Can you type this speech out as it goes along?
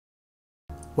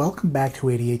Welcome back to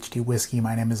ADHD Whiskey.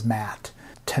 My name is Matt.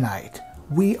 Tonight,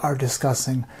 we are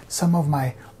discussing some of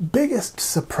my biggest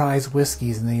surprise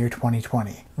whiskeys in the year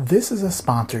 2020. This is a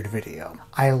sponsored video.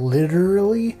 I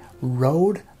literally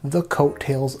rode the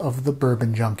coattails of the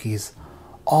bourbon junkies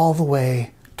all the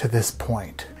way to this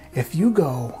point. If you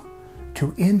go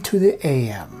to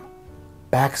INTOTHEAM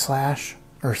 // is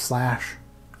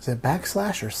it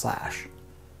backslash or slash?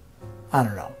 I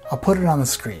don't know. I'll put it on the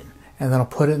screen and then I'll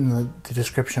put it in the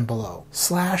description below.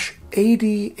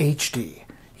 /ADHD.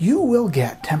 You will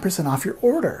get 10% off your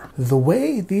order. The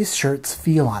way these shirts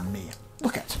feel on me.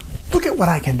 Look at what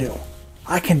I can do.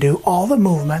 I can do all the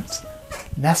movements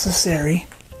necessary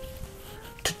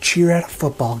to cheer at a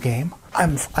football game.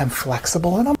 I'm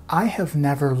flexible in them. I have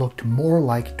never looked more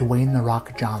like Dwayne "The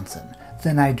Rock" Johnson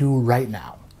than I do right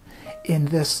now. In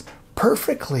this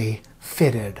perfectly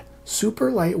fitted,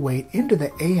 super lightweight Into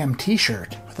the AM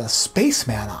t-shirt with a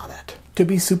spaceman on it. To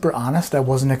be super honest, I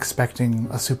wasn't expecting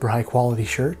a super high quality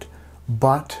shirt,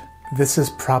 but this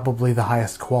is probably the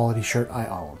highest quality shirt I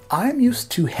own. I'm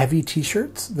used to heavy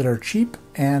t-shirts that are cheap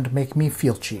and make me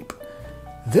feel cheap.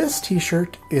 This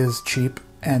t-shirt is cheap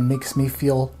and makes me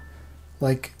feel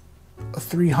like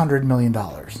 $300 million.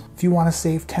 If you want to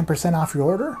save 10% off your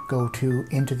order, go to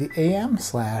INTOTHEAM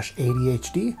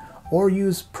 /ADHD or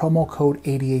use promo code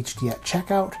ADHD at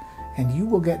checkout and you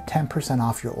will get 10%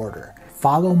 off your order.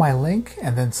 Follow my link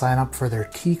and then sign up for their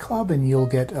tea club and you'll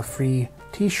get a free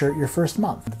t-shirt your first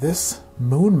month. This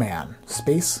Moon Man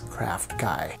spacecraft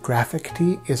guy graphic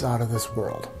tee is out of this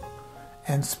world.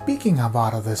 And speaking of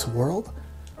out of this world,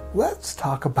 let's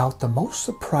talk about the most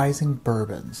surprising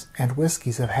bourbons and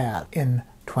whiskeys I've had in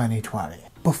 2020.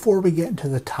 Before we get into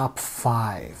the top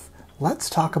 5, let's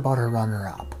talk about a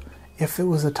runner-up. If it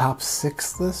was a top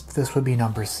 6 list, this would be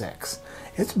number 6.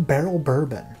 It's Barrel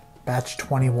Bourbon, batch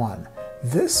 21.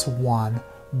 This won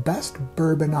Best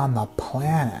Bourbon on the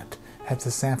Planet at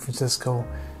the San Francisco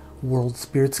World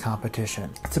Spirits Competition.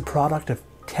 It's a product of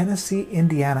Tennessee,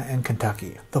 Indiana, and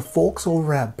Kentucky. The folks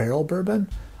over at Barrel Bourbon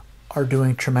are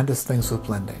doing tremendous things with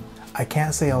blending. I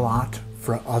can't say a lot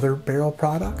for other barrel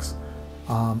products.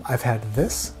 I've had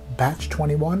this, batch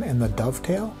 21, and the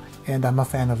Dovetail, and I'm a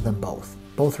fan of them both.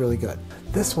 Both really good.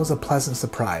 This was a pleasant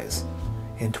surprise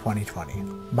in 2020.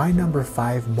 My number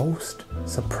 5 most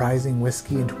surprising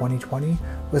whiskey in 2020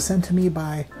 was sent to me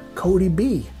by Cody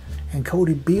B. And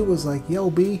Cody B was like, "Yo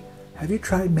B, have you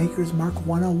tried Maker's Mark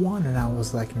 101? And I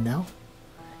was like, no.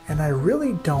 And I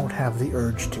really don't have the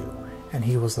urge to. And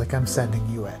he was like, I'm sending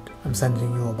you it. I'm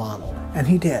sending you a bottle. And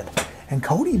he did. And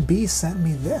Cody B sent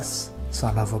me this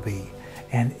son of a bee.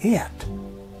 And it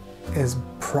is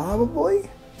probably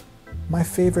my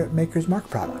favorite Maker's Mark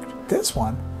product. This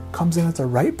one comes in at the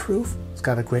right proof. It's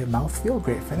got a great mouthfeel,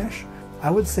 great finish. I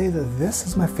would say that this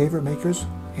is my favorite Maker's,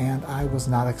 and I was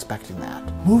not expecting that.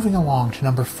 Moving along to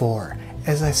number 4,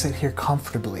 as I sit here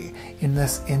comfortably in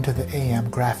this Into the AM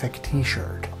graphic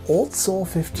t-shirt. Old Soul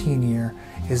 15 year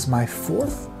is my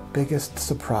 4th biggest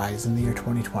surprise in the year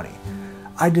 2020.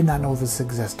 I did not know this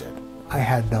existed. I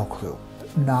had no clue.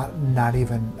 I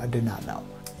did not know.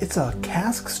 It's a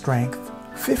cask strength,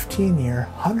 15 year,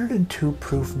 102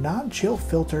 proof, non-chill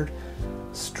filtered,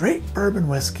 straight bourbon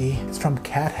whiskey. It's from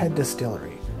Cathead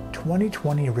Distillery,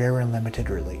 2020 rare and limited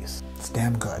release. It's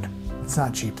damn good. It's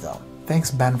not cheap though.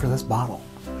 Thanks Ben for this bottle.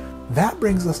 That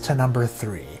brings us to number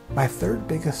 3. My 3rd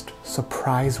biggest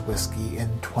surprise whiskey in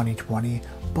 2020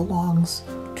 belongs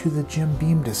to the Jim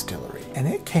Beam Distillery, and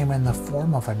it came in the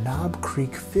form of a Knob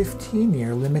Creek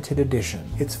 15-year limited edition.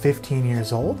 It's 15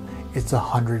 years old, it's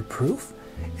 100 proof,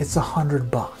 it's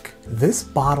 $100. This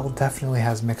bottle definitely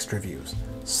has mixed reviews.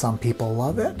 Some people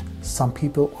love it, some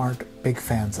people aren't big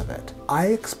fans of it. I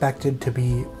expected to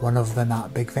be one of the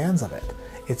not big fans of it.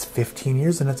 It's 15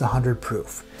 years and it's 100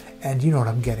 proof. And you know what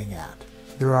I'm getting at.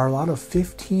 There are a lot of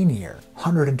 15-year,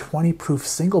 120 proof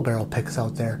single barrel picks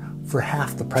out there for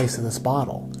half the price of this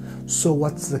bottle. So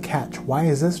what's the catch? Why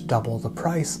is this double the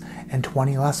price and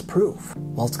 20 less proof?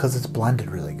 Well, it's because it's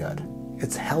blended really good.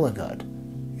 It's hella good.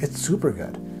 It's super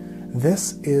good.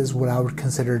 This is what I would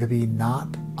consider to be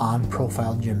not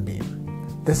on-profile Jim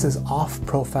Beam. This is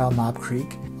off-profile Knob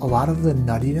Creek. A lot of the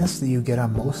nuttiness that you get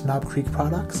on most Knob Creek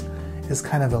products is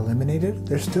kind of eliminated.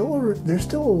 There's still a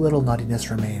little nuttiness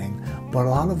remaining, but a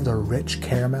lot of the rich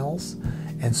caramels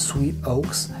and sweet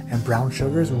oaks and brown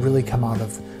sugars really come out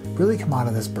of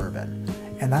this bourbon.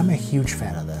 And I'm a huge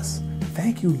fan of this.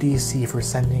 Thank you DC for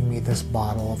sending me this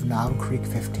bottle of Knob Creek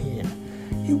 15.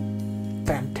 You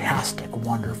fantastic,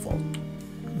 wonderful,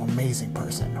 amazing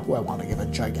person who I want to give a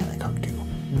gigantic hug to.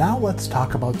 Now let's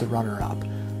talk about the runner-up.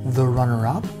 The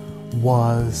runner-up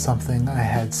was something I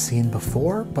had seen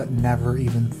before, but never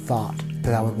even thought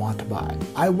that I would want to buy.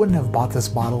 I wouldn't have bought this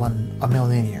bottle in a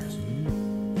million years.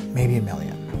 Maybe a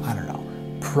million, I don't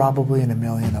know. Probably in a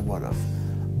million I would have,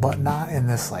 but not in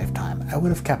this lifetime. I would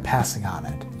have kept passing on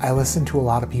it. I listened to a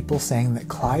lot of people saying that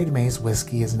Clyde May's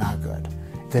whiskey is not good,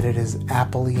 that it is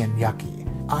appley and yucky.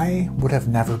 I would have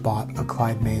never bought a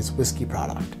Clyde May's whiskey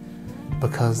product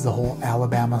because the whole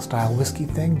Alabama style whiskey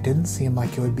thing didn't seem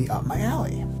like it would be up my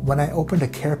alley. When I opened a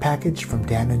care package from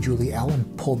Dan and Julie L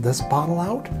and pulled this bottle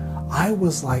out, I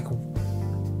was like,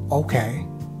 okay,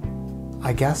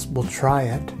 I guess we'll try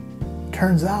it.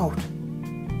 Turns out,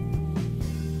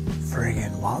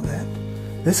 friggin' love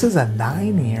it. This is a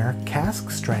 9-year cask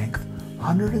strength,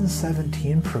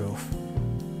 117 proof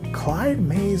Clyde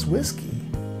May's whiskey.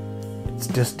 It's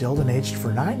distilled and aged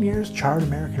for 9 years, charred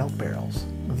American oak barrels.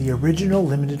 The original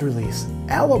limited release,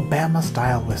 Alabama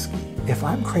style whiskey. If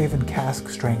I'm craving cask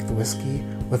strength whiskey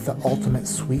with the ultimate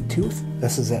sweet tooth,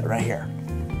 this is it right here.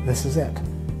 This is it.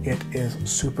 It is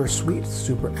super sweet,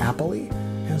 super appley,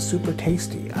 and super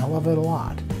tasty. I love it a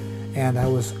lot. And I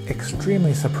was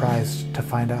extremely surprised to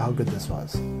find out how good this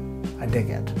was. I dig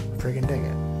it. Friggin' dig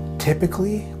it.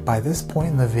 Typically, by this point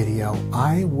in the video,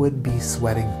 I would be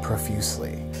sweating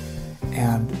profusely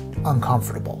and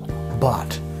uncomfortable.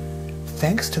 But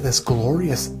thanks to this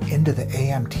glorious Into the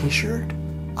AM t-shirt,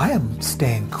 I am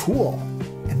staying cool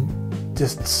and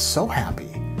just so happy.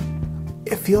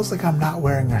 It feels like I'm not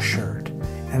wearing a shirt.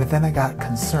 And then I got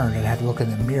concerned and had to look in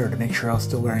the mirror to make sure I was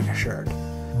still wearing a shirt.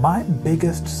 My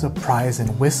biggest surprise in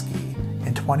whiskey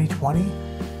in 2020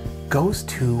 goes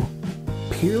to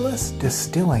Peerless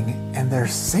Distilling and their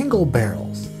single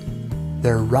barrels.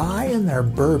 Their rye and their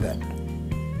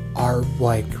bourbon are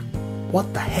like,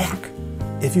 what the heck?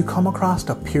 If you come across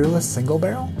a Peerless single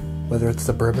barrel, whether it's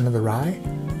the bourbon or the rye,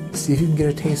 see if you can get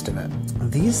a taste of it.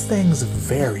 These things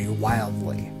vary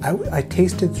wildly. I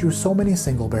tasted through so many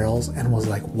single barrels and was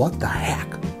like, what the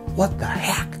heck? What the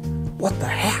heck? What the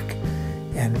heck?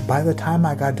 And by the time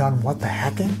I got done what the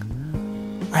hecking,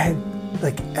 I had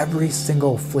like every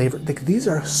single flavor. Like, these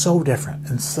are so different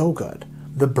and so good.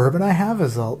 The bourbon I have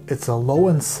is it's a low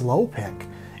and slow pick,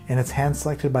 and it's hand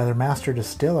selected by their master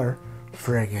distiller,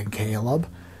 friggin' Caleb,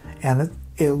 and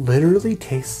it literally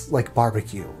tastes like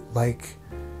barbecue. Like,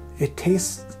 it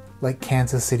tastes like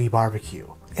Kansas City barbecue.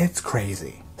 It's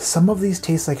crazy. Some of these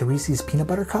taste like Reese's peanut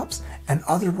butter cups, and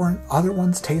other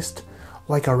ones taste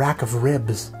like a rack of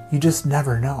ribs. You just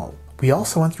never know. We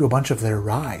also went through a bunch of their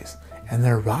ryes, and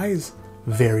their ryes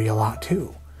vary a lot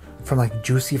too. From like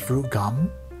juicy fruit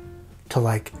gum to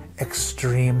like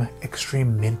extreme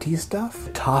minty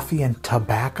stuff, toffee and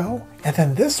tobacco. And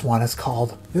then this one is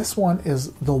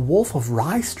the Wolf of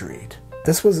Rye Street.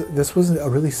 This was a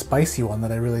really spicy one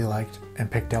that I really liked and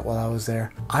picked out while I was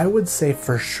there. I would say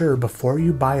for sure, before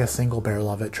you buy a single barrel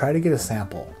of it, try to get a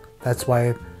sample. That's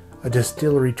why a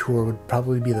distillery tour would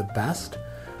probably be the best.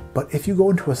 But if you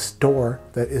go into a store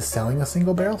that is selling a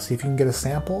single barrel, see if you can get a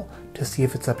sample to see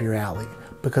if it's up your alley.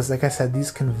 Because like I said,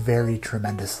 these can vary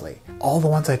tremendously. All the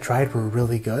ones I tried were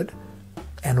really good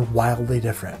and wildly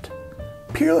different.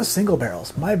 Peerless single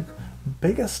barrels, my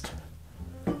biggest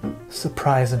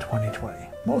surprise in 2020.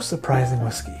 Most surprising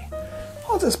whiskey.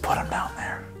 I'll just put them down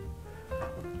there.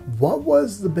 What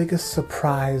was the biggest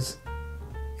surprise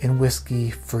in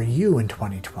whiskey for you in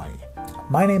 2020?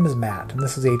 My name is Matt, and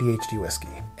this is ADHD Whiskey.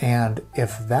 And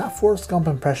if that Forrest Gump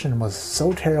impression was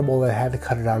so terrible that I had to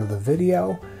cut it out of the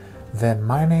video, then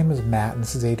my name is Matt, and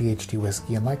this is ADHD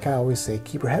Whiskey. And like I always say,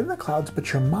 keep your head in the clouds,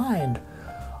 but your mind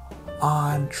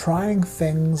on trying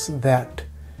things that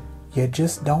you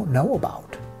just don't know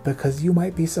about, because you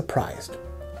might be surprised.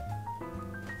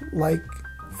 Like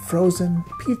frozen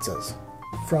pizzas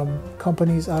from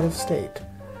companies out of state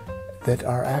that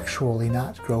are actually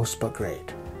not gross but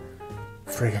great.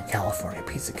 Friggin' California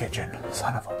Pizza Kitchen.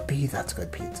 Son of a bee, that's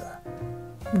good pizza.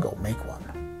 I'm gonna go make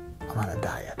one. I'm on a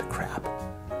diet. Crap.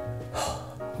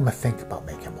 I'm gonna think about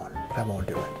making one, but I won't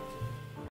do it.